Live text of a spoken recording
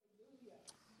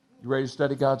You ready to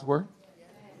study God's Word?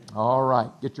 All right.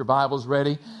 Get your Bibles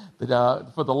ready.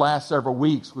 For the last several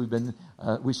weeks,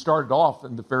 we started off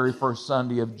in the very first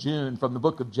Sunday of June from the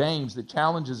book of James that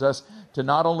challenges us to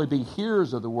not only be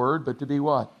hearers of the Word, but to be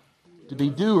what? To be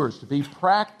doers, to be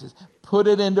practice, put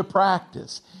it into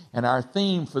practice. And our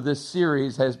theme for this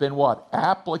series has been what?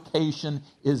 Application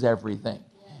is everything.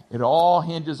 It all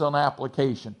hinges on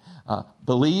application.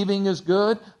 Believing is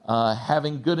good.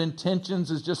 Having good intentions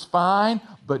is just fine.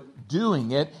 But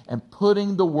doing it and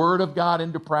putting the Word of God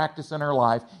into practice in our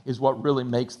life is what really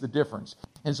makes the difference.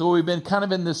 And so we've been kind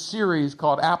of in this series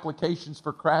called Applications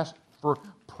for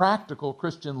Practical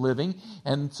Christian Living.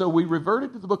 And so we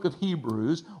reverted to the book of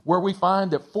Hebrews, where we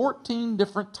find that 14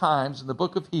 different times in the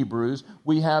book of Hebrews,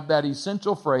 we have that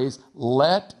essential phrase,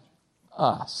 let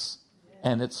us.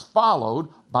 And it's followed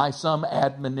by some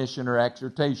admonition or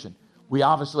exhortation. We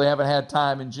obviously haven't had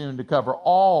time in June to cover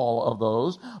all of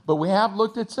those, but we have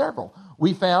looked at several.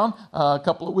 We found a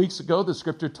couple of weeks ago, the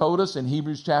scripture told us in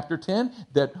Hebrews chapter 10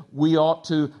 that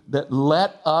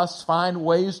let us find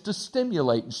ways to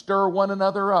stimulate and stir one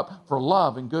another up for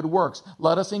love and good works.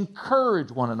 Let us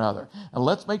encourage one another. And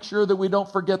let's make sure that we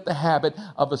don't forget the habit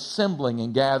of assembling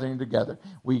and gathering together.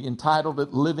 We entitled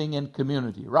it Living in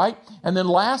Community, right? And then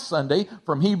last Sunday,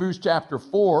 from Hebrews chapter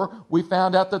 4, we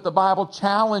found out that the Bible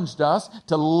challenged us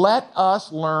to let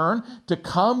us learn to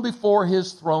come before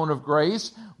His throne of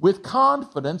grace with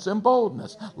confidence and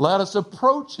boldness. Let us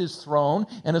approach His throne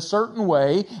in a certain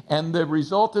way, and the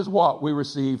result is what? We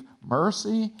receive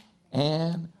mercy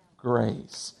and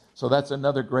grace. So that's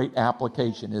another great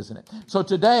application, isn't it? So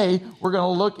today, we're going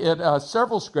to look at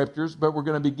several scriptures, but we're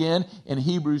going to begin in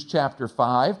Hebrews chapter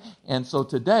 5. And so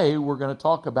today, we're going to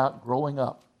talk about growing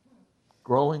up.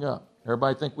 Growing up.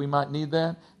 Everybody think we might need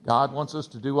that? God wants us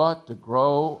to do what? To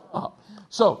grow up.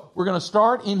 So, we're going to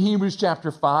start in Hebrews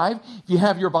chapter 5. If you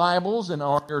have your Bibles and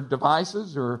on your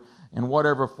devices or in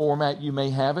whatever format you may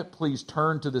have it, please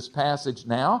turn to this passage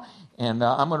now. And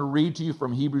I'm going to read to you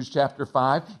from Hebrews chapter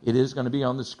 5. It is going to be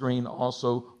on the screen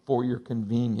also for your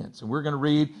convenience. And we're going to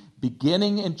read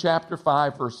beginning in chapter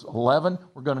 5, verse 11.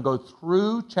 We're going to go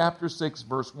through chapter 6,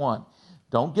 verse 1.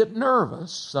 Don't get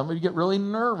nervous. Some of you get really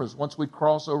nervous once we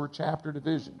cross over chapter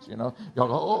divisions, you know. You'll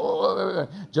go, oh.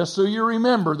 Just so you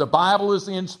remember, the Bible is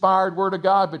the inspired Word of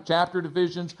God, but chapter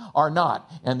divisions are not.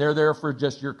 And they're there for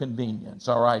just your convenience,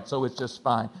 all right? So it's just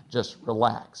fine. Just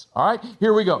relax, all right?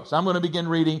 Here we go. So I'm going to begin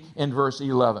reading in verse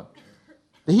 11.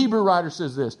 The Hebrew writer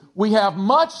says this, "We have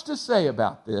much to say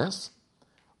about this,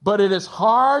 but it is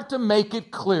hard to make it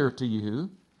clear to you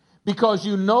because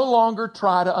you no longer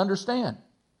try to understand."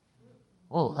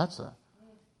 Oh, that's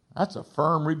a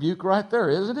firm rebuke right there,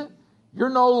 isn't it? You're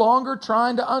no longer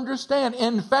trying to understand.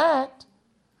 In fact,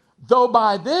 though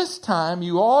by this time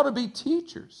you ought to be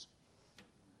teachers,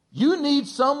 you need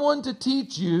someone to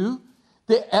teach you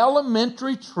the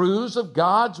elementary truths of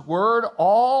God's Word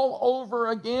all over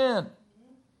again.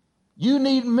 You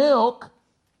need milk,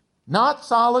 not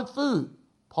solid food.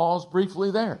 Pause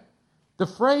briefly there. The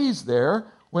phrase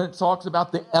there, when it talks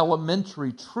about the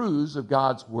elementary truths of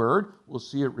God's Word, we'll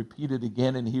see it repeated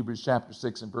again in Hebrews chapter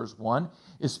 6 and verse 1,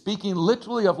 is speaking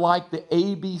literally of like the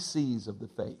ABCs of the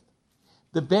faith.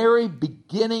 The very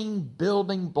beginning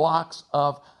building blocks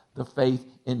of the faith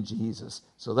in Jesus.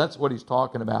 So that's what he's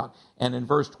talking about. And in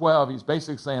verse 12, he's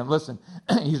basically saying, listen,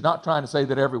 he's not trying to say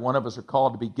that every one of us are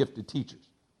called to be gifted teachers.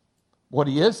 What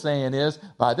he is saying is,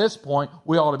 by this point,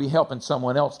 we ought to be helping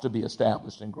someone else to be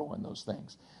established and grow in those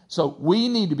things. So we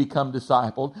need to become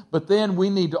discipled, but then we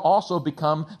need to also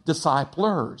become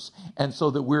disciplers, and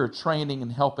so that we're training and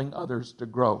helping others to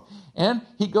grow. And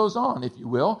he goes on, if you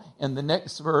will, in the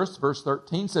next verse, verse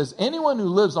 13 says, "Anyone who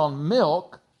lives on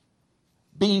milk,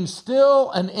 being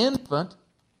still an infant,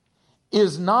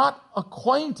 is not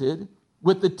acquainted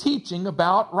with the teaching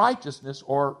about righteousness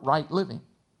or right living.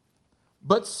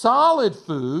 But solid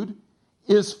food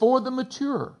is for the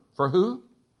mature." For who?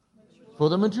 For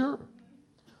the mature.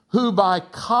 "Who by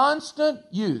constant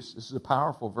use," this is a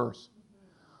powerful verse,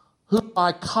 "who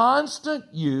by constant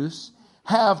use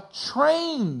have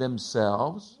trained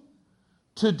themselves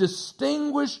to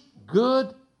distinguish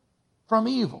good from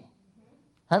evil."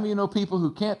 How many of you know people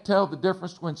who can't tell the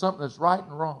difference between something that's right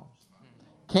and wrong?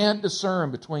 Can't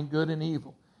discern between good and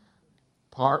evil.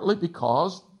 Partly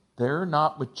because they're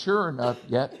not mature enough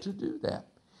yet to do that.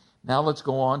 Now let's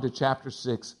go on to chapter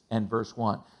 6 and verse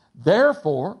 1.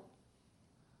 "Therefore,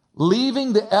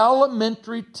 leaving the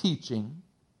elementary teaching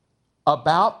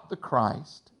about the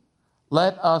Christ,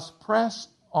 let us press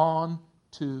on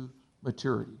to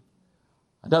maturity."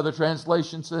 Another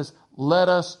translation says, let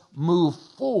us move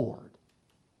forward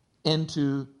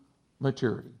into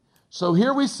maturity. So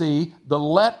here we see the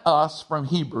let us from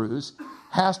Hebrews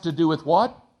has to do with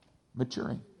what?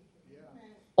 Maturing.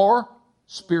 Or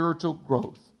spiritual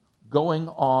growth going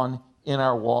on in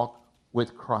our walk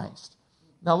with Christ.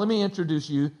 Now let me introduce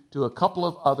you to a couple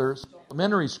of other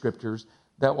supplementary scriptures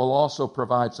that will also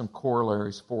provide some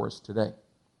corollaries for us today.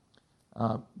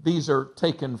 These are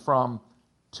taken from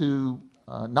two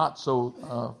not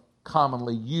so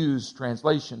commonly used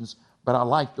translations, but I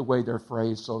like the way they're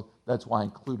phrased, so that's why I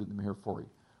included them here for you.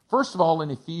 First of all,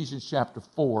 in Ephesians chapter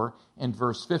 4 and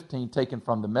verse 15, taken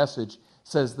from the Message,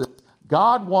 says that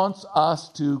God wants us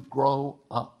to grow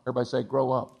up. Everybody say,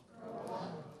 grow up. Grow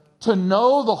up. To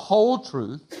know the whole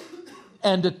truth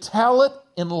and to tell it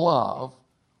in love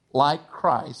like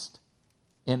Christ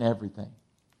in everything.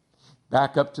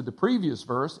 Back up to the previous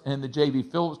verse, and in the J.B.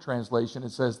 Phillips translation,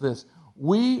 it says this: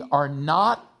 we are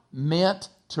not meant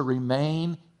to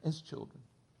remain as children.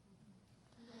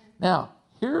 Now,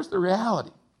 here's the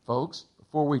reality, folks,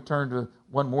 before we turn to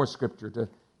one more scripture to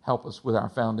help us with our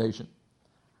foundation.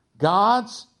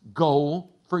 God's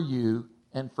goal for you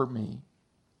and for me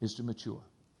is to mature.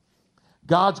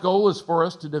 God's goal is for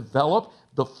us to develop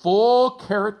the full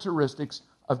characteristics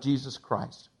of Jesus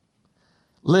Christ,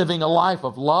 living a life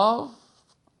of love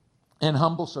and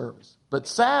humble service. But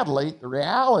sadly, the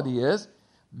reality is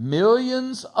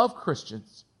millions of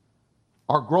Christians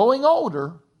are growing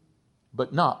older,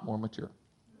 but not more mature.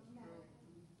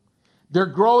 They're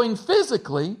growing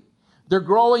physically. They're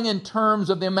growing in terms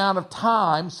of the amount of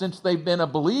time since they've been a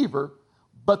believer,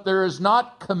 but there is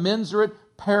not commensurate,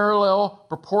 parallel,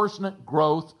 proportionate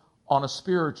growth on a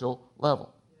spiritual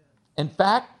level. In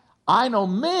fact, I know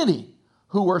many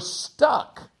who are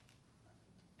stuck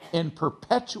in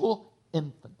perpetual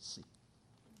infancy.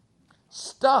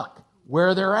 Stuck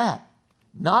where they're at,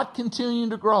 not continuing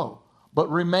to grow, but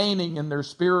remaining in their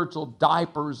spiritual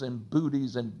diapers and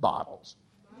booties and bottles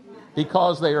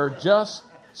because they are just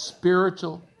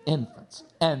spiritual infants.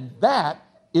 And that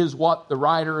is what the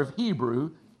writer of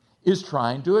Hebrew is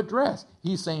trying to address.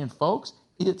 He's saying, folks,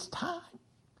 it's time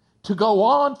to go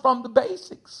on from the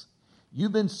basics.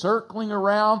 You've been circling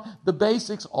around the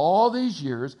basics all these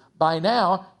years. By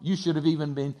now, you should have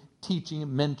even been teaching,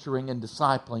 mentoring, and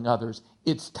discipling others.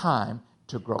 It's time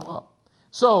to grow up.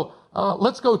 So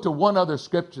let's go to one other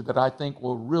scripture that I think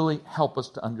will really help us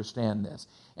to understand this.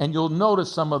 And you'll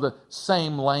notice some of the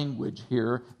same language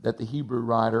here that the Hebrew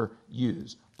writer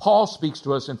used. Paul speaks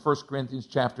to us in 1 Corinthians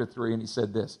chapter 3, and he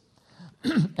said this: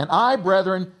 and I,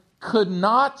 brethren, could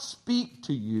not speak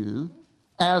to you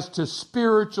as to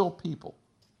spiritual people,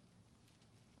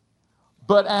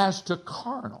 but as to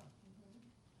carnal,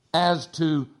 as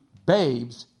to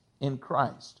babes in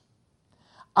Christ.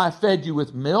 I fed you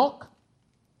with milk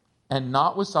and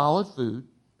not with solid food,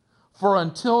 for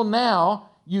until now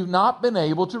you've not been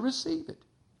able to receive it.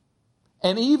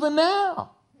 And even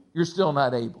now you're still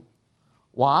not able.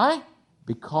 Why?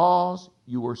 Because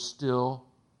you are still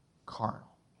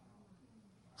carnal.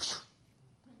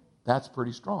 That's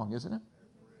pretty strong, isn't it?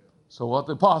 So what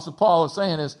the Apostle Paul is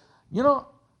saying is,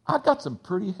 I got some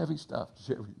pretty heavy stuff to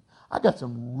share with you. I got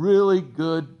some really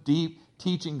good, deep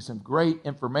teaching, some great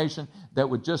information that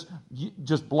would just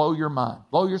blow your mind,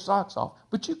 blow your socks off.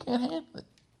 But you can't handle it.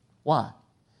 Why?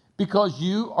 Because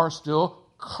you are still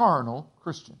carnal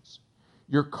Christians.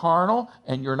 You're carnal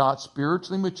and you're not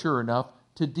spiritually mature enough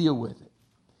to deal with it.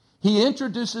 He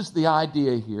introduces the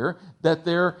idea here that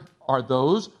there are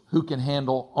those who can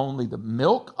handle only the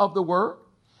milk of the word.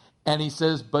 And he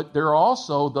says, but there are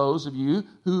also those of you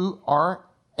who are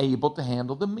able to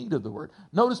handle the meat of the word.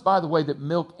 Notice, by the way, that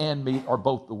milk and meat are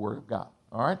both the word of God.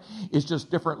 All right? It's just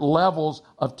different levels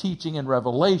of teaching and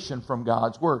revelation from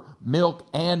God's word. Milk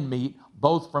and meat,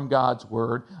 both from God's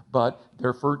word, but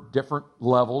they're for different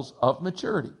levels of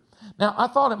maturity. Now, I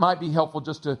thought it might be helpful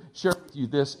just to share with you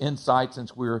this insight,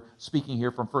 since we're speaking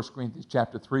here from 1 Corinthians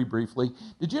chapter 3 briefly.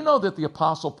 Did you know that the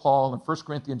Apostle Paul in 1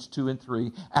 Corinthians 2 and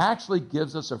 3 actually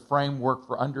gives us a framework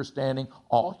for understanding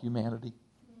all humanity?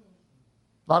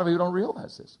 A lot of you don't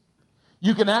realize this.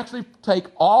 You can actually take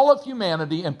all of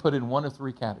humanity and put in one of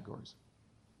three categories.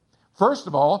 First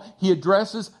of all, he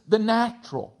addresses the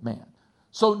natural man.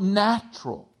 So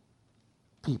natural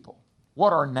people.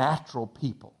 What are natural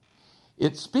people?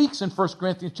 It speaks in 1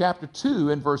 Corinthians chapter 2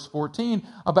 and verse 14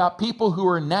 about people who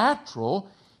are natural.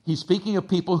 He's speaking of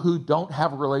people who don't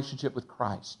have a relationship with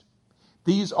Christ.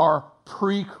 These are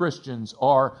pre-Christians,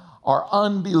 are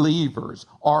unbelievers,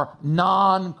 are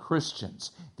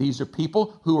non-Christians. These are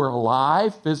people who are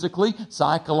alive physically,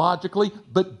 psychologically,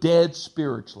 but dead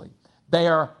spiritually. They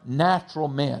are natural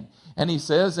men. And he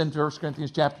says in 1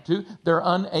 Corinthians chapter 2, they're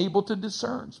unable to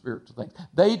discern spiritual things.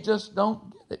 They just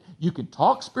don't get it. You can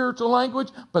talk spiritual language,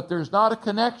 but there's not a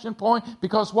connection point.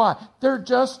 Because why?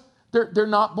 They're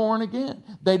not born again.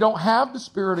 They don't have the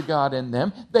Spirit of God in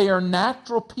them. They are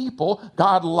natural people.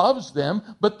 God loves them,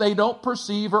 but they don't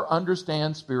perceive or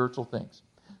understand spiritual things.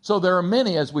 So there are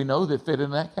many, as we know, that fit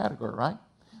in that category, right?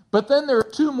 But then there are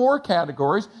two more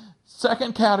categories.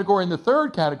 Second category and the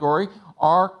third category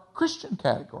are Christian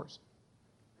categories.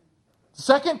 The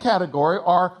second category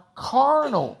are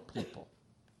carnal people.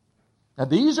 Now,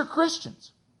 these are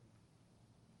Christians,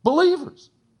 believers,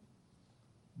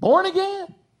 born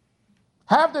again,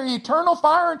 have their eternal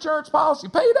fire insurance policy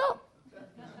paid up.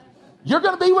 You're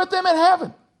going to be with them in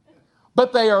heaven.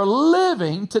 But they are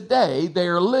living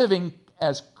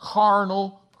as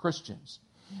carnal Christians,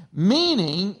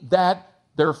 meaning that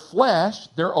their flesh,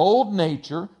 their old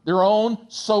nature, their own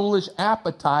soulish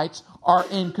appetites are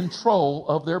in control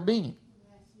of their being.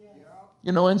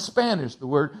 You know, in Spanish, the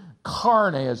word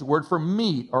carne is a word for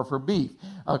meat or for beef.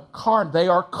 They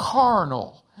are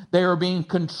carnal. They are being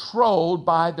controlled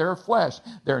by their flesh.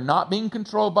 They're not being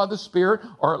controlled by the Spirit,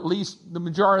 or at least the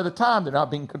majority of the time they're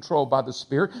not being controlled by the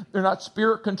Spirit. They're not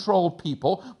Spirit-controlled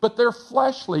people, but they're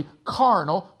fleshly,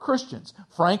 carnal Christians.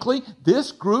 Frankly,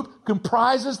 this group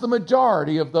comprises the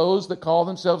majority of those that call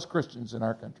themselves Christians in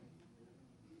our country.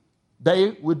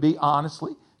 They would be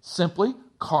honestly, simply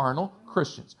carnal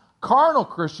Christians. Carnal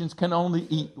Christians can only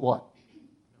eat what?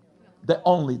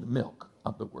 Only the milk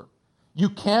of the Word. You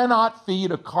cannot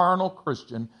feed a carnal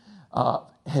Christian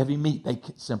heavy meat. They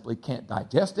simply can't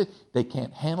digest it. They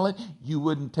can't handle it. You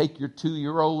wouldn't take your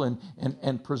 2-year-old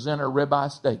and present a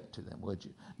ribeye steak to them, would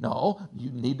you? No,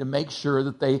 you need to make sure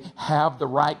that they have the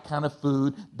right kind of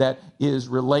food that is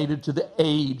related to the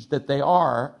age that they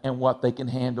are and what they can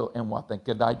handle and what they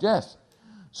can digest.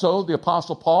 So the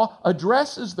Apostle Paul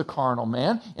addresses the carnal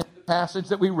man in the passage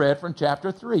that we read from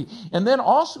chapter 3. And then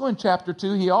also in chapter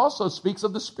 2, he also speaks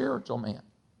of the spiritual man.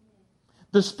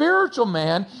 The spiritual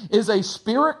man is a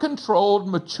spirit-controlled,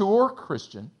 mature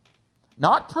Christian,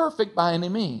 not perfect by any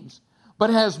means, but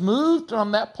has moved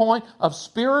from that point of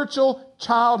spiritual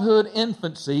childhood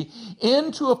infancy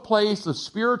into a place of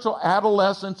spiritual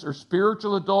adolescence or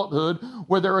spiritual adulthood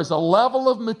where there is a level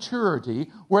of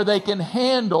maturity where they can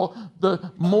handle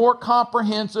the more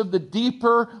comprehensive, the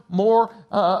deeper, more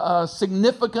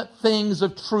significant things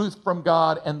of truth from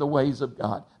God and the ways of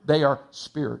God. They are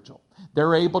spiritual.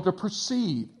 They're able to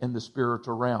perceive in the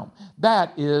spiritual realm.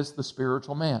 That is the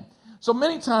spiritual man. So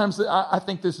many times I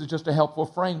think this is just a helpful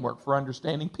framework for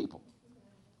understanding people.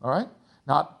 All right?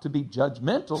 Not to be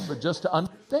judgmental, but just to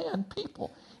understand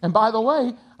people. And by the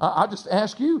way, I'll just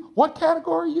ask you, what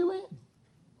category are you in?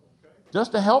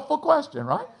 Just a helpful question,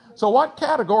 right? So what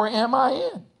category am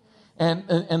I in?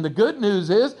 And the good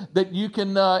news is that you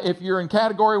can, if you're in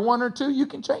category 1 or 2, you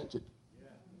can change it.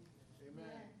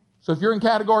 So if you're in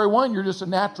category 1, you're just a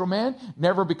natural man,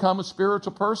 never become a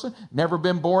spiritual person, never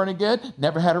been born again,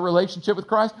 never had a relationship with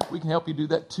Christ, we can help you do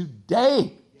that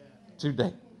today.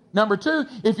 Today. Number 2,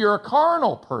 if you're a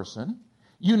carnal person,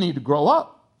 you need to grow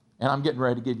up. And I'm getting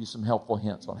ready to give you some helpful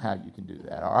hints on how you can do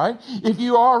that, all right? If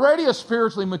you're already a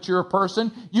spiritually mature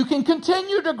person, you can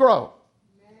continue to grow.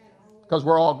 Because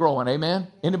we're all growing, amen?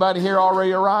 Anybody here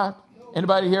already arrived?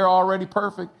 Anybody here already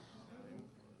perfect?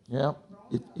 Yeah.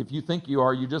 If you think you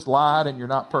are, you just lied and you're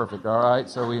not perfect, all right?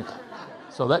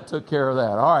 So that took care of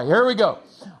that. All right, here we go.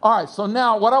 All right, so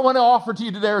now what I want to offer to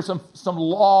you today are some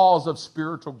laws of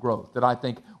spiritual growth that I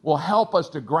think will help us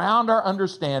to ground our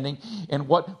understanding in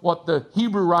what the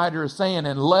Hebrew writer is saying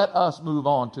and let us move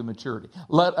on to maturity.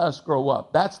 Let us grow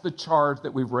up. That's the charge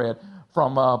that we've read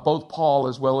from both Paul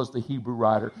as well as the Hebrew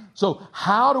writer. So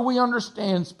how do we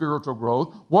understand spiritual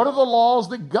growth? What are the laws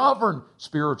that govern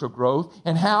spiritual growth?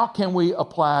 And how can we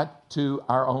apply it to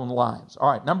our own lives?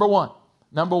 All right, number one,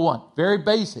 very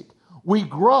basic. We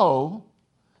grow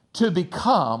to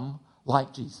become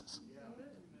like Jesus.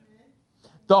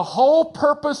 The whole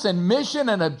purpose and mission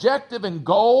and objective and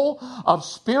goal of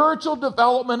spiritual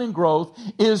development and growth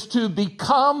is to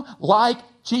become like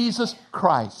Jesus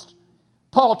Christ.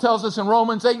 Paul tells us in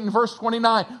Romans 8 and verse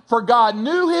 29, for God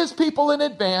knew his people in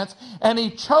advance, and he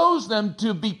chose them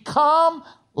to become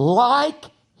like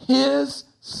his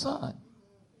Son.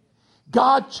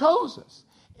 God chose us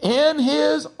in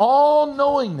his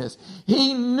all-knowingness.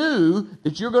 He knew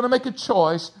that you're going to make a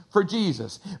choice for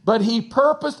Jesus. But he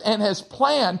purposed and has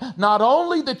planned not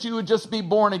only that you would just be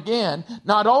born again,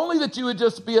 not only that you would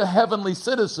just be a heavenly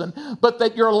citizen, but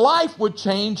that your life would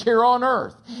change here on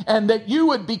earth and that you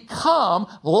would become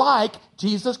like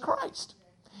Jesus Christ.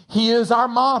 He is our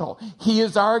model. He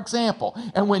is our example.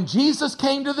 And when Jesus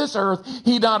came to this earth,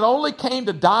 he not only came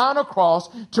to die on a cross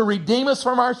to redeem us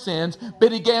from our sins,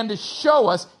 but he began to show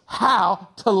us how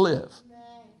to live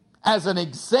as an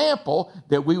example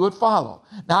that we would follow.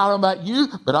 Now, I don't know about you,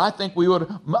 but I think we would,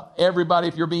 everybody,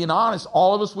 if you're being honest,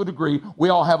 all of us would agree we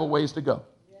all have a ways to go.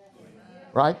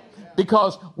 Right?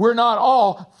 Because we're not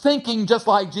all thinking just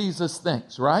like Jesus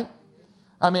thinks, right?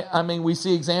 I mean, we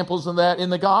see examples of that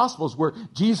in the Gospels where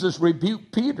Jesus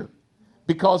rebuked Peter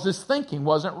because his thinking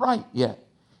wasn't right yet.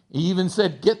 He even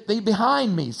said, "Get thee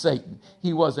behind me, Satan."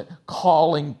 He wasn't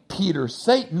calling Peter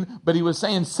Satan, but he was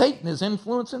saying Satan is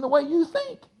influencing the way you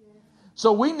think.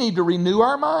 So we need to renew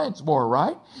our minds more,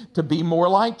 right? To be more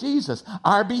like Jesus.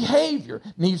 Our behavior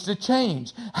needs to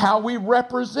change. How we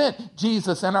represent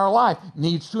Jesus in our life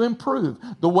needs to improve.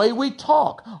 The way we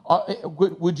talk.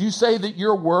 Would you say that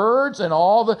your words and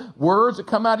all the words that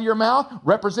come out of your mouth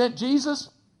represent Jesus?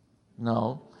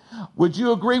 No. Would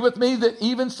you agree with me that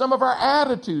even some of our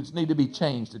attitudes need to be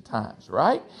changed at times,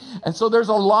 right? And so there's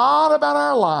a lot about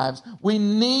our lives. We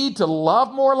need to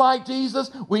love more like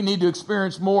Jesus. We need to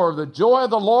experience more of the joy of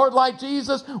the Lord like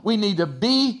Jesus. We need to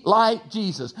be like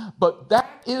Jesus. But that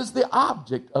is the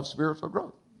object of spiritual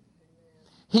growth.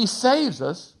 He saves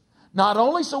us not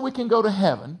only so we can go to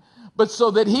heaven, but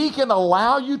so that he can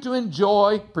allow you to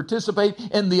enjoy, participate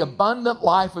in the abundant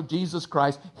life of Jesus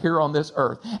Christ here on this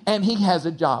earth. And he has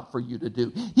a job for you to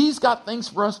do. He's got things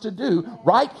for us to do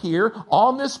right here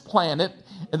on this planet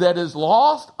that is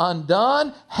lost,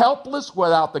 undone, helpless,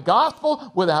 without the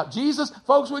gospel, without Jesus.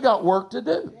 Folks, we got work to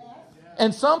do.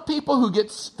 And some people who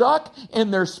get stuck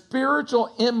in their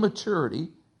spiritual immaturity,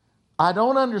 I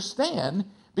don't understand.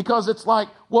 Because it's like,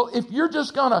 well, if you're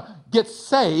just going to get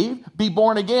saved, be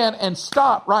born again, and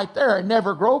stop right there and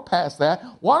never grow past that,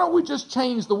 why don't we just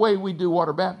change the way we do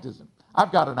water baptism?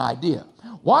 I've got an idea.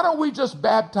 Why don't we just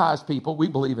baptize people? We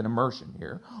believe in immersion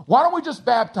here. Why don't we just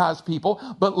baptize people,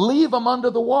 but leave them under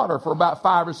the water for about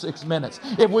 5 or 6 minutes?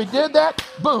 If we did that,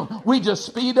 boom, we just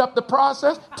speed up the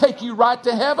process, take you right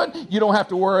to heaven. You don't have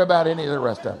to worry about any of the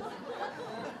rest of it.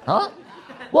 Huh?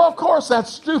 Well, of course, that's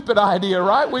a stupid idea,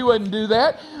 right? We wouldn't do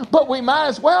that. But we might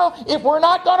as well if we're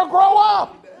not going to grow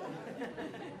up.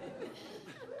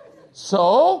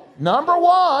 So, number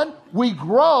one, we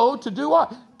grow to do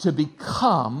what? To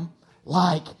become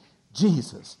like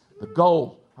Jesus. The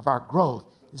goal of our growth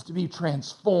is to be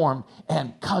transformed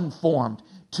and conformed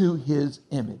to his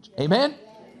image. Amen?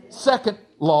 Second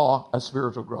law of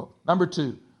spiritual growth. Number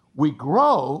two, we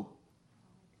grow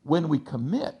when we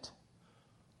commit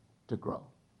to grow.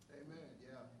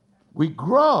 We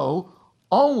grow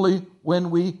only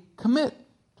when we commit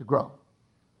to grow.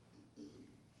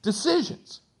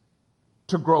 Decisions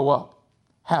to grow up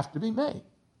have to be made.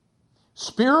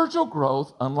 Spiritual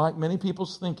growth, unlike many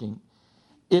people's thinking,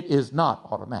 it is not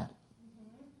automatic.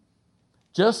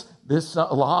 Just this, a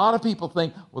lot of people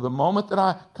think, well, the moment that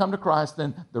I come to Christ,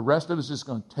 then the rest of it is just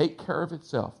going to take care of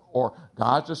itself, or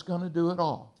God's just going to do it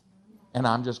all, and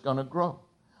I'm just going to grow.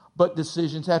 But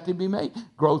decisions have to be made.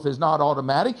 Growth is not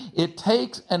automatic. It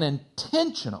takes an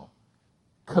intentional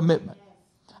commitment.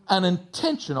 An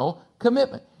intentional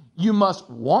commitment. You must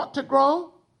want to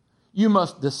grow. You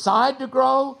must decide to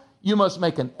grow. You must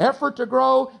make an effort to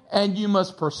grow. And you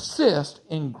must persist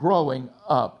in growing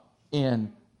up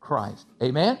in Christ.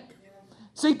 Amen?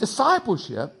 See,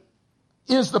 discipleship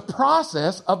is the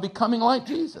process of becoming like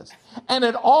Jesus. And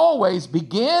it always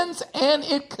begins and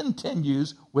it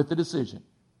continues with the decision.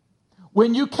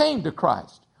 When you came to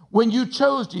Christ, when you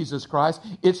chose Jesus Christ,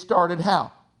 it started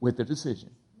how? With a decision.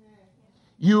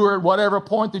 You were at whatever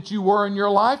point that you were in your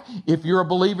life. If you're a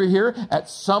believer here, at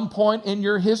some point in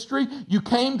your history, you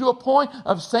came to a point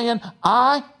of saying,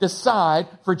 I decide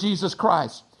for Jesus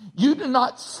Christ. You do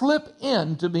not slip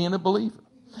into being a believer.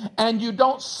 And you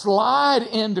don't slide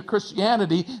into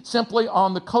Christianity simply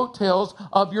on the coattails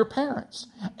of your parents.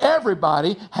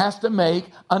 Everybody has to make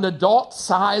an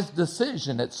adult-sized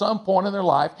decision at some point in their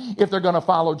life if they're going to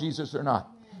follow Jesus or not.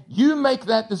 You make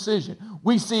that decision.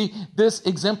 We see this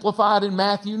exemplified in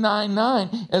Matthew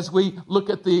 9:9 as we look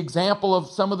at the example of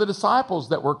some of the disciples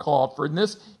that were called for, in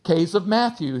this case of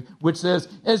Matthew, which says,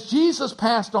 as Jesus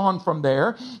passed on from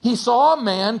there, he saw a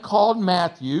man called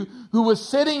Matthew who was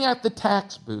sitting at the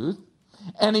tax booth,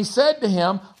 and he said to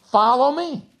him, follow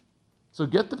me. So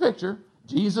get the picture.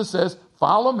 Jesus says,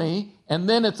 follow me, and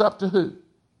then it's up to who?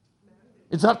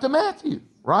 It's up to Matthew,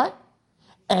 right?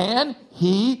 And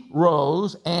he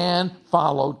rose and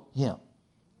followed him.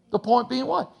 The point being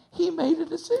what? He made a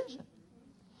decision.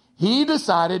 He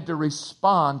decided to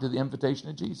respond to the invitation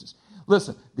of Jesus.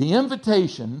 Listen, the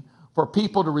invitation for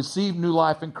people to receive new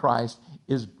life in Christ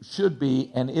should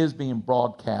be and is being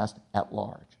broadcast at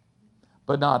large.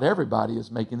 But not everybody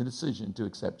is making the decision to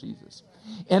accept Jesus.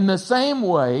 In the same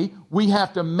way, we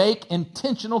have to make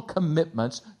intentional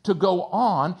commitments to go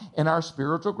on in our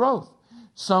spiritual growth.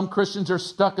 Some Christians are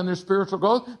stuck in their spiritual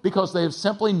growth because they have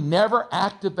simply never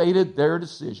activated their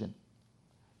decision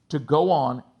to go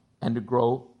on and to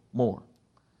grow more.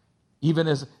 Even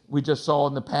as we just saw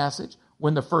in the passage,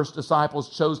 when the first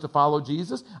disciples chose to follow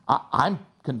Jesus, I'm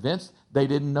convinced they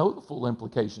didn't know the full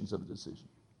implications of the decision.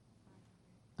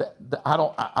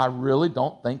 I really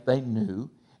don't think they knew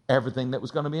everything that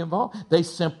was going to be involved. They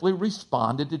simply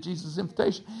responded to Jesus'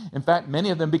 invitation. In fact, many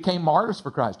of them became martyrs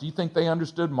for Christ. Do you think they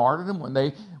understood martyrdom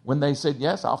when they said,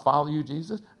 yes, I'll follow you,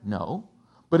 Jesus? No.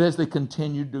 But as they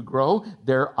continued to grow,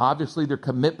 their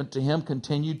commitment to him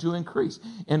continued to increase.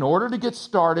 In order to get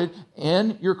started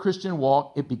in your Christian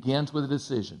walk, it begins with a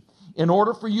decision. In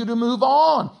order for you to move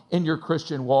on in your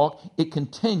Christian walk, it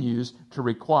continues to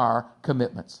require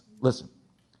commitments. Listen,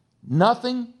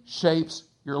 nothing shapes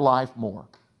your life more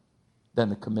than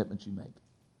the commitments you make.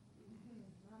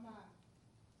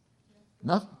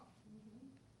 Nothing.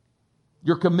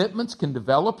 Your commitments can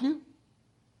develop you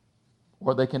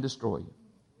or they can destroy you.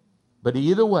 But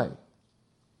either way,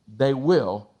 they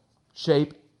will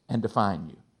shape and define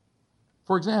you.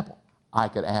 For example, I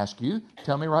could ask you,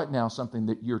 tell me right now something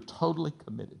that you're totally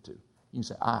committed to. You can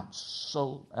say, I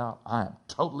am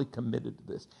totally committed to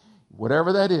this.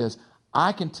 Whatever that is,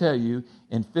 I can tell you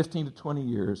in 15 to 20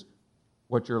 years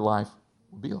what your life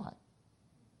will be like,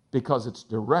 because it's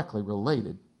directly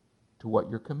related to what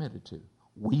you're committed to.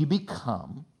 We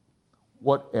become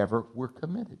whatever we're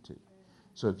committed to.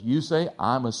 So if you say,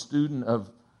 I'm a student of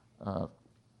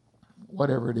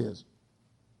whatever it is,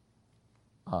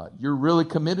 you're really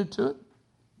committed to it,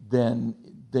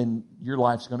 then your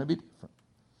life's going to be different.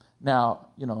 Now,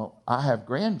 I have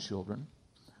grandchildren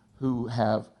who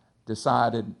have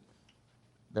decided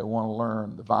they want to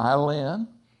learn the violin.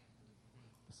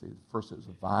 Let's see, first it was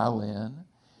the violin.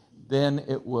 Then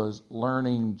it was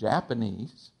learning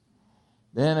Japanese.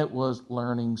 Then it was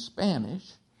learning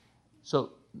Spanish.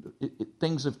 So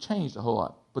things have changed a whole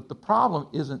lot. But the problem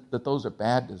isn't that those are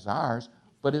bad desires,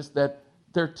 but it's that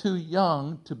they're too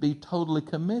young to be totally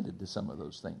committed to some of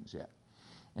those things yet.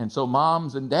 And so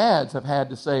moms and dads have had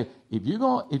to say, if you're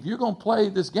going to play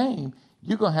this game,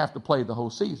 you're going to have to play the whole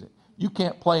season. You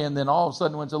can't play and then all of a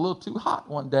sudden when it's a little too hot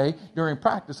one day during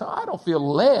practice, I don't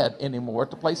feel led anymore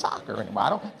to play soccer anymore. I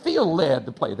don't feel led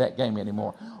to play that game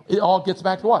anymore. It all gets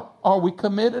back to what? Are we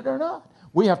committed or not?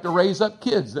 We have to raise up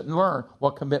kids that learn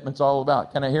what commitment's all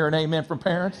about. Can I hear an amen from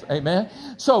parents? Amen.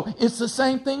 So it's the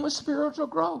same thing with spiritual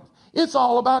growth. It's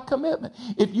all about commitment.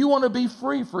 If you want to be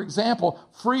free, for example,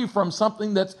 free from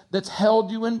something that's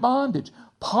held you in bondage,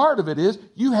 part of it is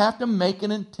you have to make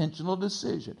an intentional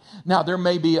decision. Now, there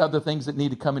may be other things that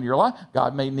need to come into your life.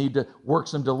 God may need to work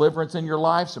some deliverance in your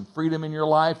life, some freedom in your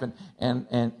life,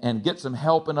 and get some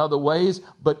help in other ways.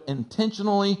 But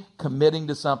intentionally committing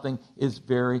to something is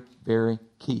very, very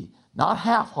key. Not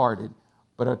half-hearted,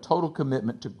 but a total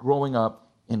commitment to growing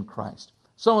up in Christ.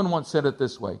 Someone once said it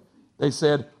this way. They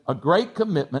said, a great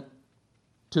commitment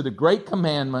to the great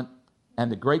commandment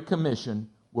and the great commission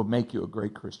will make you a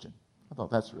great Christian. I thought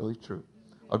that's really true.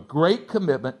 A great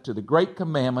commitment to the great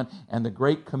commandment and the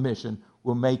great commission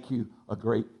will make you a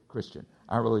great Christian.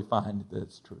 I really find that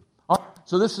it's true. All right,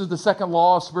 so this is the second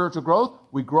law of spiritual growth.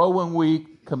 We grow when we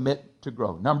commit to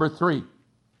grow. Number 3,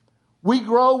 we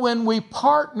grow when we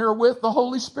partner with the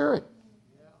Holy Spirit.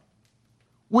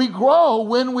 We grow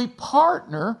when we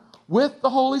partner with the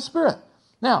Holy Spirit.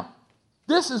 Now,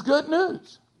 this is good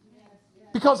news,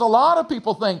 because a lot of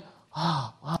people think,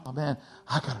 oh, wow, man,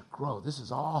 I got to grow.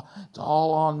 It's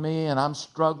all on me, and I'm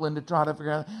struggling to try to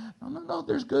figure out. No,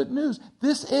 there's good news.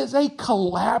 This is a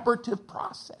collaborative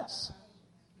process.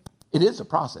 It is a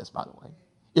process, by the way.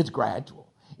 It's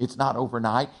gradual. It's not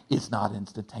overnight. It's not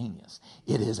instantaneous.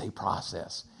 It is a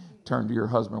process. Turn to your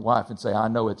husband and wife and say, I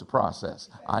know it's a process.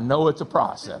 I know it's a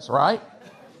process, right?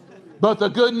 But the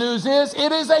good news is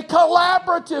it is a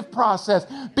collaborative process,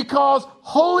 because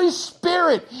Holy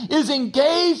Spirit is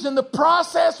engaged in the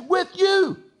process with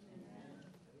you.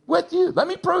 With you. Let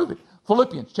me prove it.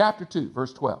 Philippians chapter 2,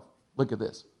 verse 12. Look at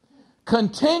this.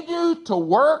 Continue to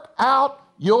work out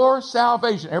your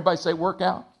salvation. Everybody say work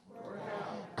out. Work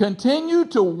out. Continue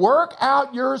to work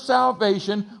out your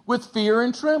salvation with fear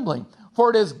and trembling.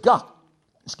 For it is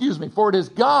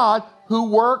God who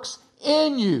works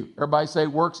in you. Everybody say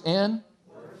works in.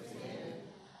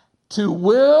 To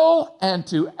will and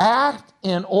to act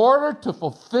in order to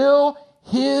fulfill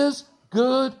His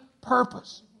good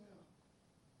purpose.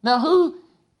 Now,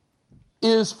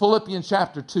 is Philippians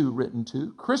chapter 2 written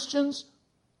to? Christians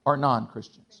or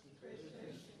non-Christians?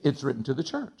 It's written to the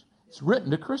church. It's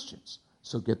written to Christians.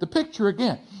 So get the picture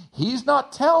again. He's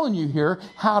not telling you here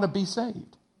how to be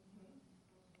saved.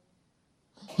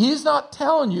 He's not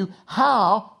telling you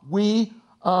how we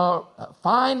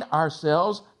find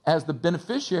ourselves as the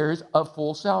beneficiaries of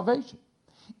full salvation.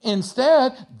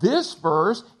 Instead, this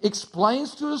verse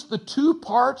explains to us the two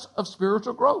parts of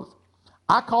spiritual growth.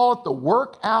 I call it the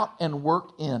work out and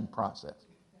work in process.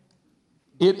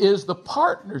 It is the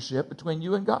partnership between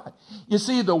you and God. You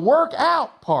see, the work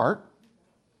out part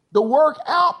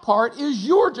is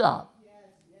your job.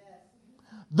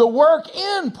 The work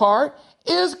in part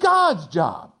is God's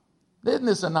job. Isn't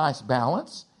this a nice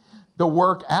balance? The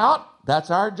work out,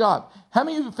 that's our job. How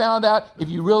many of you found out if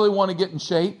you really want to get in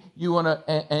shape, you want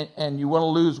to and you want to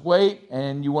lose weight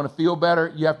and you want to feel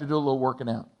better, you have to do a little working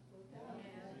out?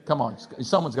 Come on,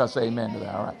 someone's got to say amen to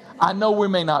that, all right? I know we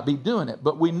may not be doing it,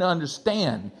 but we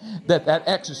understand that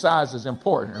exercise is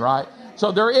important, right?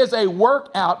 So there is a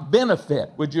workout benefit.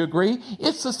 Would you agree?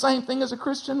 It's the same thing as a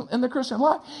Christian in the Christian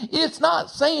life. It's not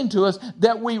saying to us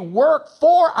that we work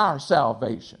for our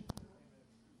salvation.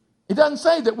 It doesn't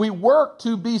say that we work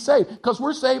to be saved, because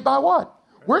we're saved by what?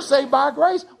 We're saved by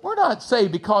grace. We're not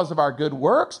saved because of our good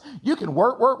works. You can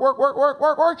work,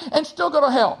 and still go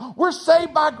to hell. We're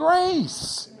saved by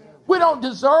grace. We don't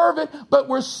deserve it, but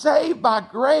we're saved by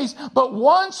grace. But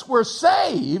once we're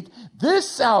saved, this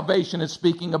salvation is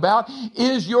speaking about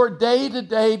is your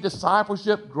day-to-day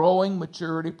discipleship, growing,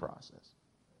 maturity process.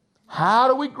 How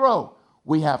do we grow?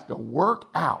 We have to work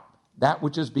out that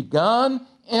which has begun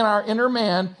in our inner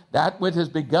man, that which has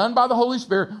begun by the Holy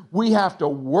Spirit. We have to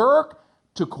work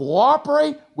to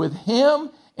cooperate with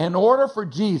Him in order for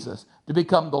Jesus to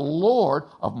become the Lord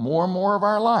of more and more of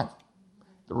our life.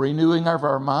 The renewing of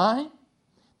our mind,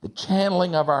 the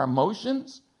channeling of our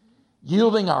emotions,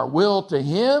 yielding our will to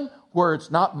Him where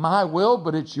it's not my will,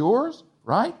 but it's yours,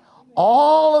 right?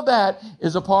 All of that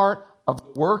is a part of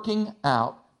working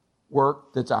out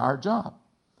work that's our job.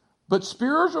 But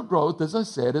spiritual growth, as I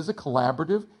said, is a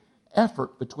collaborative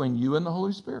effort between you and the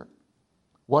Holy Spirit.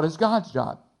 What is God's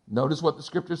job? Notice what the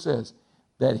scripture says,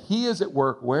 that He is at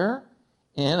work where?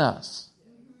 In us.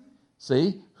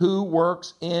 See, who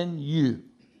works in you.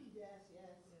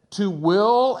 To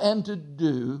will and to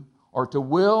do, or to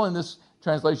will in this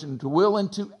translation, to will and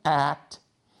to act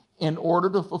in order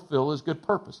to fulfill His good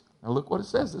purpose. Now look what it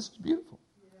says. This is beautiful.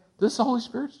 This is the Holy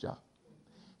Spirit's job.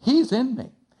 He's in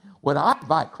me. When I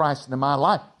invite Christ into my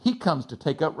life, He comes to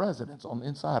take up residence on the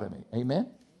inside of me. Amen?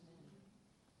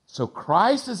 So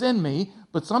Christ is in me,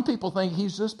 but some people think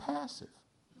He's just passive.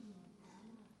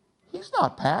 He's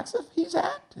not passive. He's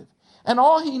active. And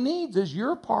all He needs is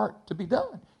your part to be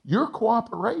done. Your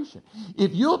cooperation.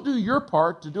 If you'll do your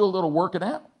part to do a little working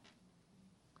out,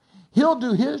 He'll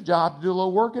do His job to do a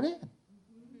little working in.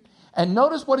 And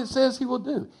notice what it says He will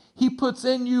do. He puts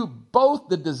in you both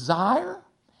the desire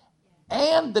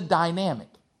and the dynamic.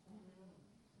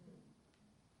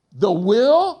 The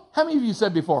will, how many of you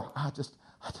said before, I just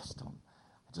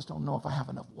don't know if I have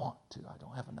enough want to. I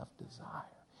don't have enough desire.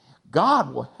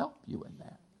 God will help you in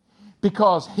that.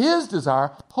 Because His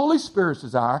desire, Holy Spirit's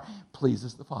desire,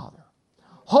 pleases the Father.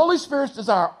 Holy Spirit's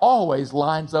desire always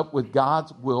lines up with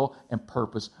God's will and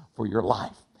purpose for your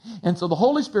life. And so the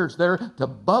Holy Spirit's there to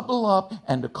bubble up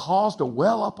and to cause to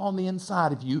well up on the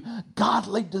inside of you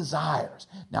godly desires.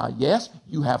 Now, yes,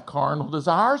 you have carnal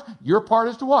desires. Your part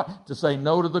is to what? To say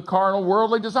no to the carnal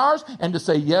worldly desires and to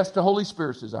say yes to Holy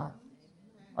Spirit's desire.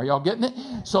 Are y'all getting it?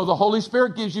 So the Holy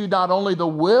Spirit gives you not only the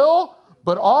will,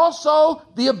 but also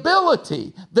the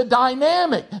ability, the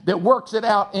dynamic that works it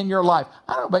out in your life.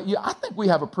 I don't know about you. I think we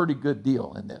have a pretty good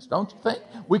deal in this, don't you think?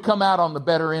 We come out on the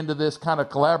better end of this kind of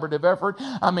collaborative effort.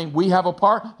 I mean, we have a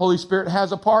part, Holy Spirit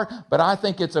has a part, but I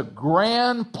think it's a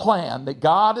grand plan that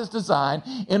God has designed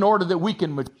in order that we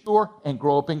can mature and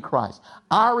grow up in Christ.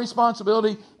 Our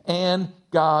responsibility and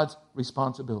God's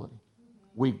responsibility.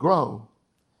 We grow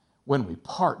when we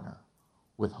partner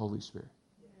with Holy Spirit.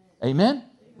 Amen?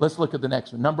 Let's look at the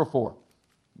next one. Number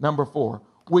four.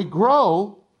 We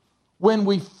grow when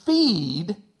we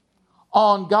feed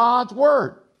on God's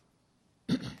Word.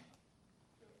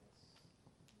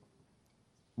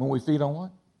 When we feed on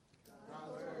what?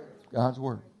 God's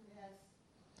Word.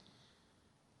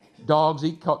 Dogs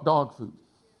eat dog food.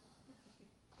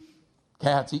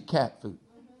 Cats eat cat food.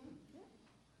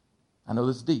 I know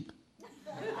this is deep.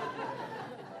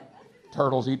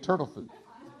 Turtles eat turtle food.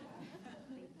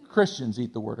 Christians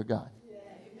eat the Word of God.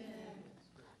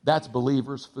 That's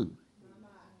believers' food.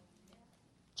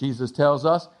 Jesus tells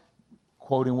us,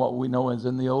 quoting what we know is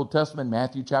in the Old Testament,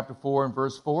 Matthew chapter 4 and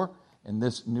verse 4. And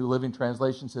this New Living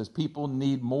Translation says, people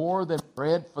need more than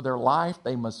bread for their life.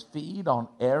 They must feed on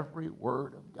every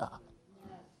word of God.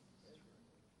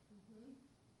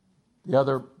 The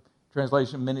other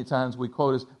translation many times we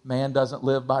quote is, man doesn't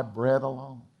live by bread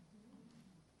alone,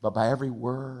 but by every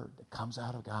word that comes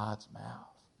out of God's mouth.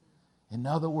 In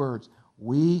other words,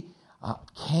 we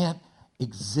can't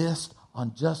exist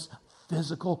on just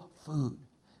physical food.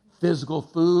 Physical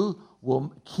food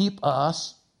will keep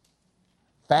us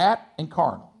fat and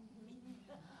carnal.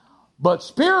 But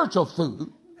spiritual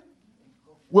food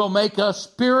will make us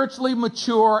spiritually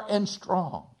mature and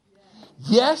strong.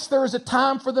 Yes, there is a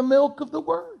time for the milk of the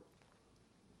word.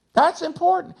 That's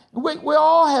important. We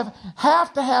all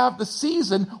have to have the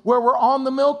season where we're on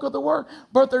the milk of the word.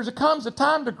 But comes a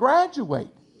time to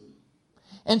graduate.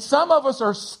 And some of us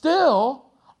are still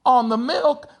on the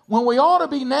milk when we ought to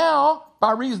be now,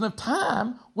 by reason of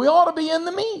time, we ought to be in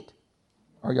the meat.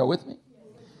 Are y'all with me?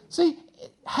 See,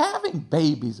 having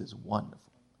babies is wonderful.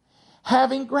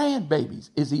 Having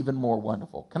grandbabies is even more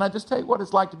wonderful. Can I just tell you what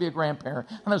it's like to be a grandparent?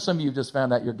 I know some of you just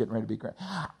found out you're getting ready to be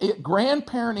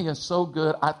grandparenting is so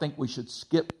good, I think we should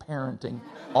skip parenting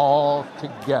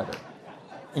altogether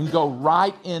and go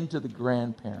right into the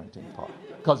grandparenting part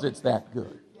because it's that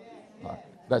good.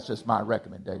 That's just my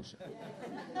recommendation.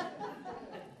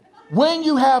 When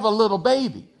you have a little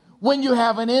baby, when you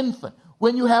have an infant,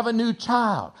 when you have a new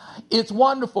child, it's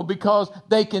wonderful because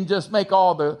they can just make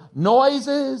all the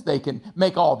noises, they can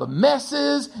make all the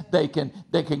messes, they can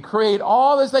create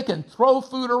all this, they can throw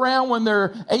food around when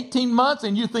they're 18 months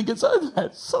and you think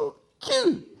that's so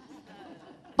cute.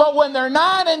 But when they're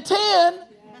 9 and 10,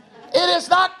 it is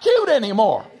not cute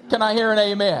anymore. Can I hear an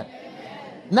amen?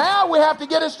 Now we have to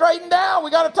get it straightened out. We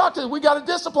got to talk to them. We got to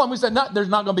discipline. We said, no, there's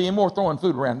not going to be any more throwing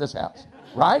food around this house.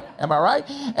 Right? Am I right?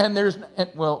 And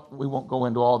we won't go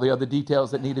into all the other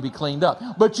details that need to be cleaned up.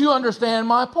 But you understand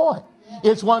my point.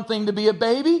 It's one thing to be a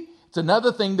baby. It's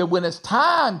another thing that when it's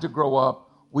time to grow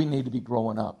up, we need to be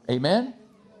growing up. Amen?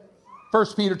 1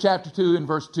 Peter chapter 2 and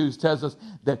verse 2 tells us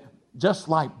that just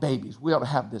like babies, we ought to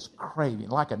have this craving,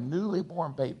 like a newly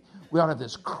born baby. We ought to have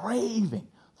this craving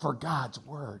for God's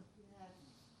word.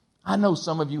 I know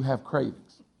some of you have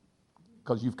cravings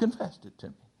because you've confessed it to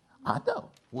me. I know.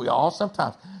 We all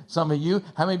sometimes. Some of you,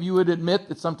 how many of you would admit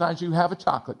that sometimes you have a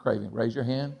chocolate craving? Raise your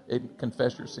hand and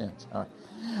confess your sins. All right.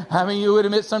 How many of you would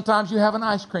admit sometimes you have an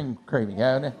ice cream craving?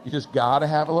 You just got to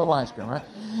have a little ice cream, right?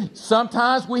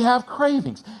 Sometimes we have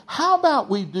cravings. How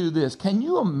about we do this? Can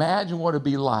you imagine what it'd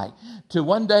be like to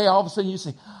one day all of a sudden you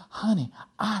say, honey,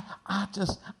 I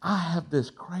have this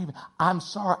craving. I'm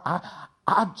sorry.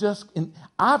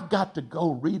 I've got to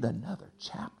go read another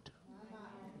chapter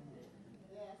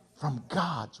from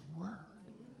God's word.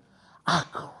 I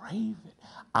crave it.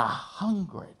 I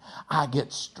hunger it. I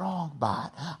get strong by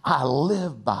it. I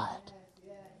live by it.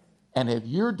 And if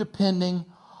you're depending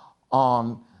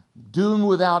on doing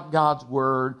without God's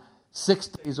word 6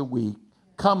 days a week,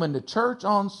 coming to church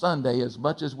on Sunday, as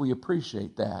much as we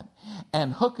appreciate that,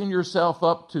 and hooking yourself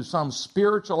up to some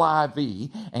spiritual IV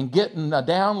and getting a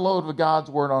download of God's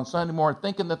word on Sunday morning,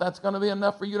 thinking that that's going to be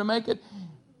enough for you to make it,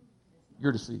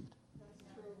 you're deceived.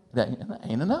 That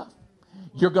ain't enough.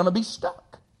 You're going to be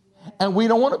stuck. And we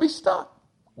don't want to be stuck.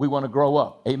 We want to grow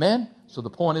up. Amen? So the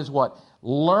point is what?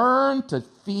 Learn to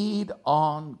feed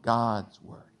on God's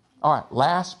word. All right,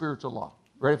 last spiritual law.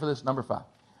 Ready for this? Number 5.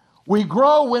 We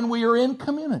grow when we are in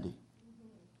community.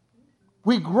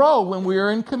 We grow when we are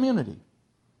in community.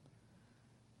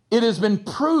 It has been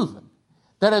proven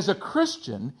that as a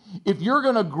Christian, if you're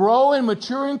going to grow and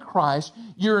mature in Christ,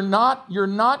 you're not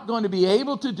going to be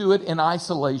able to do it in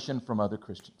isolation from other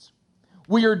Christians.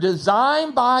 We are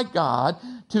designed by God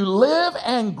to live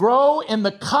and grow in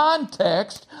the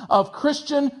context of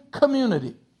Christian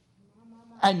community.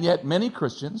 And yet many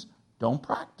Christians don't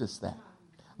practice that.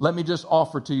 Let me just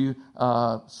offer to you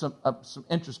some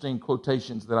interesting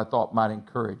quotations that I thought might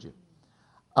encourage you.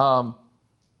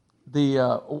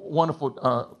 The wonderful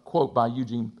quote by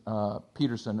Eugene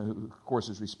Peterson, who, of course,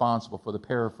 is responsible for the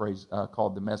paraphrase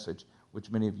called The Message,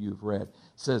 which many of you have read,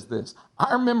 says this: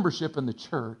 our membership in the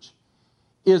church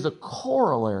is a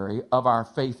corollary of our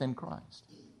faith in Christ.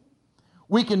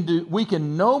 We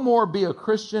can no more be a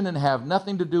Christian and have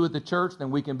nothing to do with the church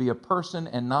than we can be a person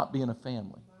and not be in a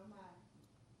family.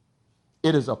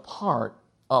 It is a part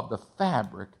of the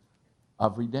fabric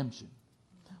of redemption.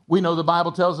 We know the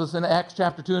Bible tells us in Acts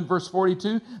chapter 2 and verse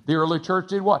 42, the early church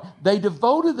did what? They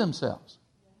devoted themselves.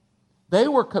 They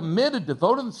were committed,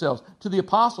 devoted themselves to the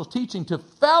apostles' teaching, to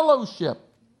fellowship.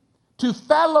 To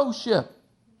fellowship.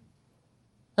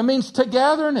 It means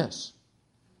togetherness.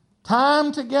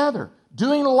 time together,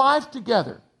 doing life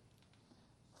together,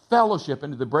 fellowship,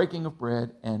 into the breaking of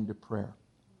bread and to prayer.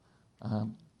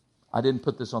 I didn't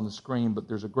put this on the screen, but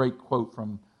there's a great quote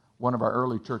from one of our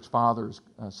early church fathers,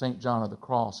 St. John of the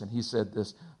Cross, and he said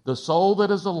this: "The soul that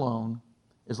is alone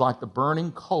is like the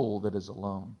burning coal that is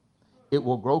alone. It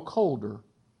will grow colder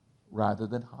rather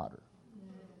than hotter."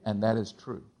 And that is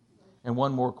true. And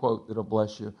one more quote that'll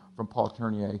bless you from Paul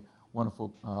Tournier,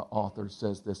 wonderful author,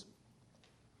 says this.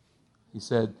 He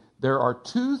said, "There are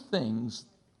two things."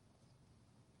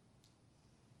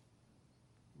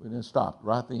 We're going to stop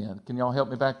right at the end. Can y'all help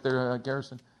me back there,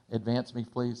 Garrison? Advance me,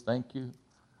 please. Thank you.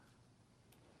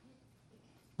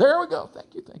 There we go.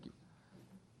 Thank you.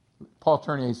 Paul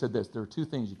Tournier said this: there are two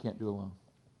things you can't do alone.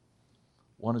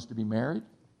 One is to be married,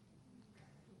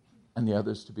 and the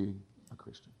other is to be a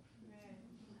Christian.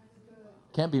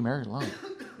 Can't be married alone.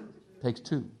 It takes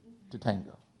two to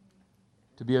tango.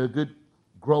 To be a good,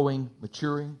 growing,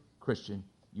 maturing Christian,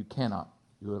 you cannot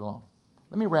do it alone.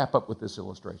 Let me wrap up with this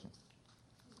illustration.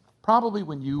 Probably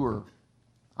when you were,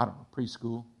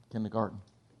 preschool, kindergarten,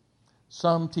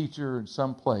 some teacher in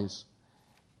some place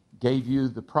gave you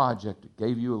the project,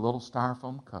 gave you a little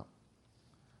styrofoam cup,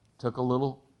 took a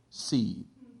little seed,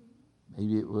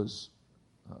 maybe it was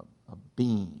a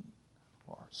bean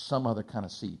or some other kind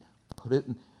of seed, put it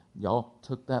in, y'all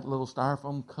took that little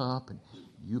styrofoam cup and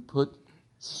you put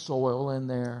soil in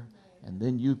there, and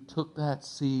then you took that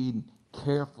seed and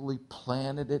carefully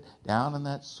planted it down in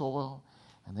that soil,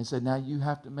 and they said, now you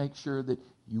have to make sure that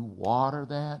you water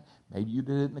that. Maybe you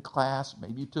did it in the class.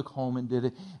 Maybe you took home and did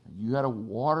it. You got to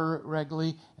water it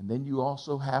regularly, and then you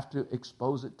also have to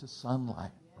expose it to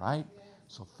sunlight, right?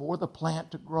 So for the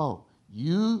plant to grow,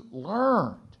 you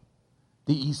learned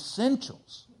the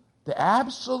essentials, the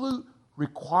absolute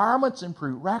requirements and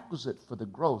prerequisite for the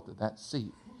growth of that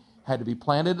seed. Had to be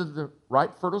planted in the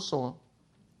right fertile soil,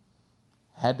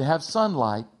 had to have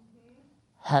sunlight,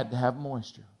 had to have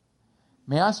moisture.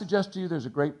 May I suggest to you there's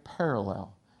a great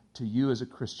parallel to you as a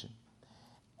Christian,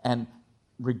 and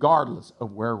regardless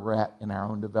of where we're at in our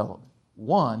own development.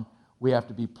 One, we have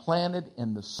to be planted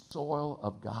in the soil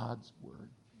of God's Word.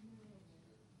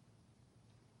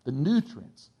 The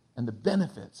nutrients and the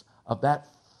benefits of that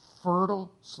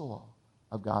fertile soil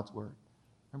of God's Word.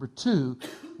 Number two,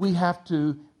 we have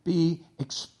to be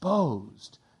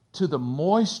exposed to the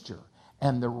moisture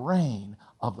and the rain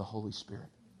of the Holy Spirit.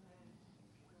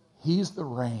 He's the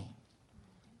rain,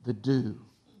 the dew,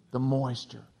 the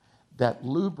moisture that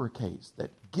lubricates,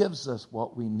 that gives us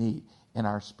what we need in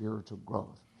our spiritual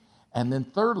growth. And then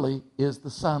thirdly is the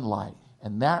sunlight,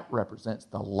 and that represents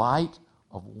the light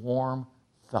of warm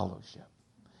fellowship.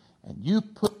 And you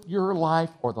put your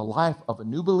life, or the life of a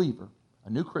new believer,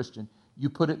 a new Christian, you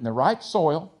put it in the right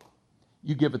soil,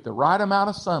 you give it the right amount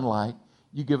of sunlight,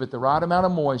 you give it the right amount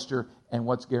of moisture, and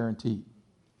what's guaranteed?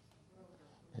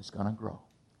 It's going to grow.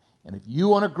 And if you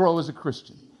want to grow as a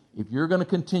Christian, if you're going to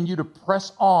continue to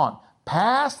press on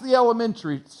past the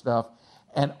elementary stuff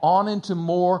and on into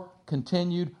more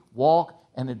continued walk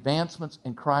and advancements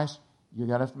in Christ, you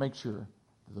got to have to make sure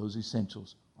that those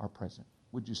essentials are present.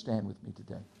 Would you stand with me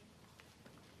today?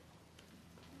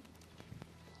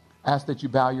 Ask that you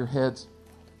bow your heads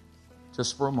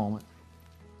just for a moment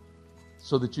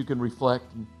so that you can reflect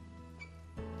and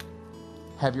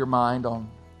have your mind on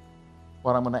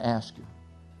what I'm going to ask you.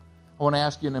 I want to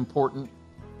ask you an important,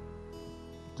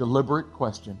 deliberate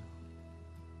question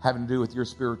having to do with your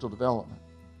spiritual development.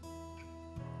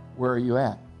 Where are you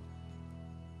at?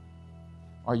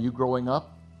 Are you growing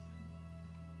up?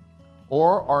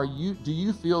 Or do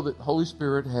you feel that the Holy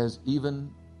Spirit has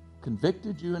even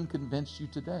convicted you and convinced you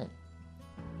today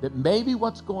that maybe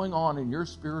what's going on in your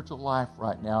spiritual life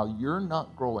right now, you're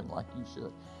not growing like you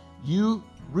should? You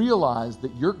realize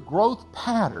that your growth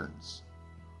patterns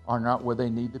are not where they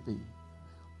need to be.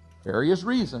 Various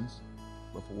reasons,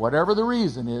 but for whatever the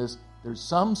reason is, there's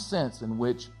some sense in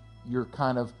which you're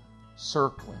kind of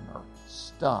circling or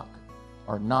stuck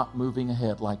or not moving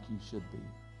ahead like you should be.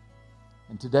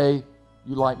 And today,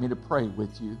 you'd like me to pray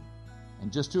with you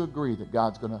and just to agree that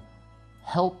God's going to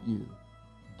help you,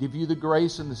 give you the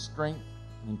grace and the strength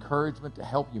and encouragement to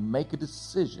help you make a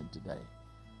decision today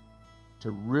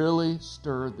to really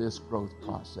stir this growth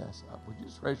process up. Would you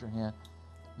just raise your hand?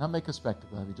 Not make a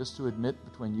spectacle of it, just to admit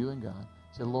between you and God.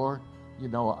 Say, Lord, you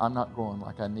know I'm not growing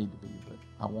like I need to be, but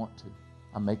I want to.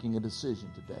 I'm making a decision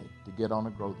today to get on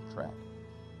a growth track.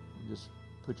 You just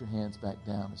put your hands back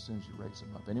down as soon as you raise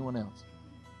them up. Anyone else?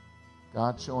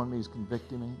 God showing me, He's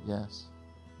convicting me? Yes,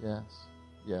 yes,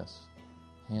 yes.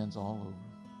 Hands all over.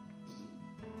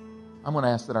 I'm going to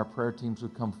ask that our prayer teams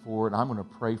would come forward. I'm going to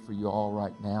pray for you all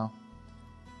right now.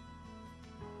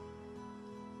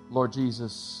 Lord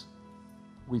Jesus,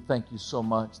 we thank you so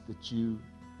much that you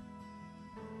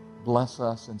bless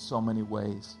us in so many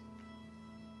ways.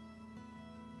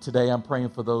 Today I'm praying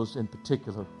for those in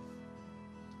particular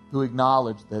who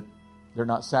acknowledge that they're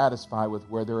not satisfied with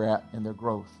where they're at in their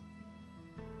growth.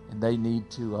 And they need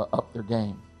to up their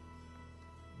game.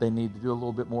 They need to do a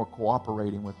little bit more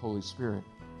cooperating with Holy Spirit.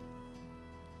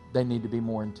 They need to be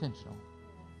more intentional.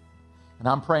 And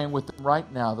I'm praying with them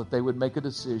right now that they would make a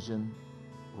decision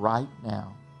right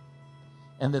now.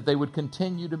 And that they would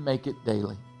continue to make it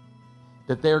daily.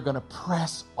 That they're going to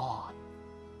press on.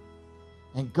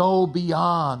 And go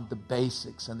beyond the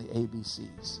basics and the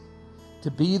ABCs.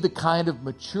 To be the kind of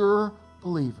mature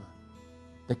believer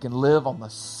that can live on the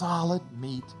solid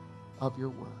meat of your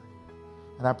word.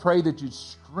 And I pray that you'd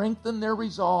strengthen their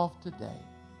resolve today.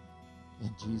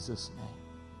 In Jesus'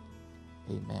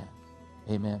 name, amen.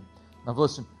 Amen. Now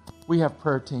listen, we have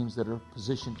prayer teams that are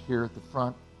positioned here at the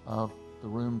front of the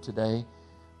room today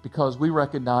because we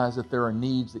recognize that there are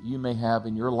needs that you may have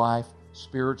in your life,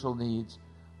 spiritual needs,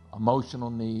 emotional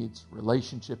needs,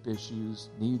 relationship issues,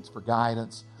 needs for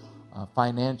guidance,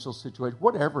 financial situation,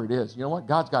 whatever it is. You know what?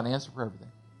 God's got an answer for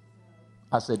everything.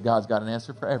 I said God's got an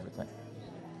answer for everything.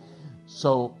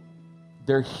 So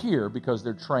they're here because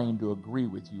they're trained to agree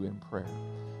with you in prayer.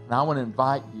 And I want to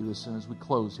invite you as soon as we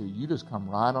close here, you just come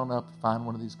right on up, find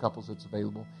one of these couples that's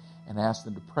available, and ask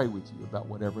them to pray with you about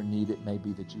whatever need it may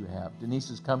be that you have. Denise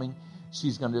is coming.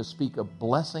 She's going to speak a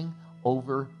blessing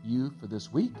over you for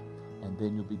this week, and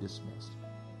then you'll be dismissed.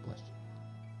 Bless you.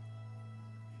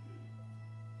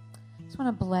 I just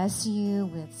want to bless you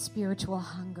with spiritual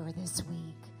hunger this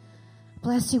week.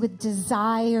 Bless you with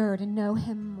desire to know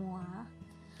him more.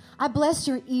 I bless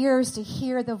your ears to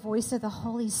hear the voice of the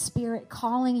Holy Spirit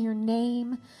calling your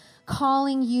name,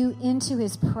 calling you into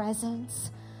his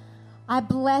presence. I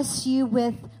bless you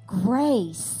with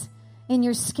grace in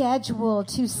your schedule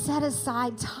to set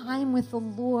aside time with the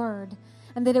Lord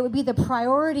and that it would be the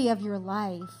priority of your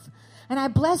life. And I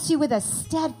bless you with a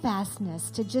steadfastness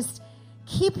to just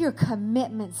keep your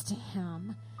commitments to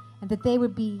him and that they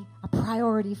would be a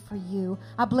priority for you.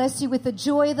 I bless you with the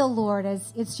joy of the Lord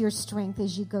as it's your strength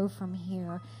as you go from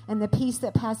here and the peace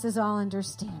that passes all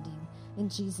understanding. In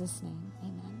Jesus' name.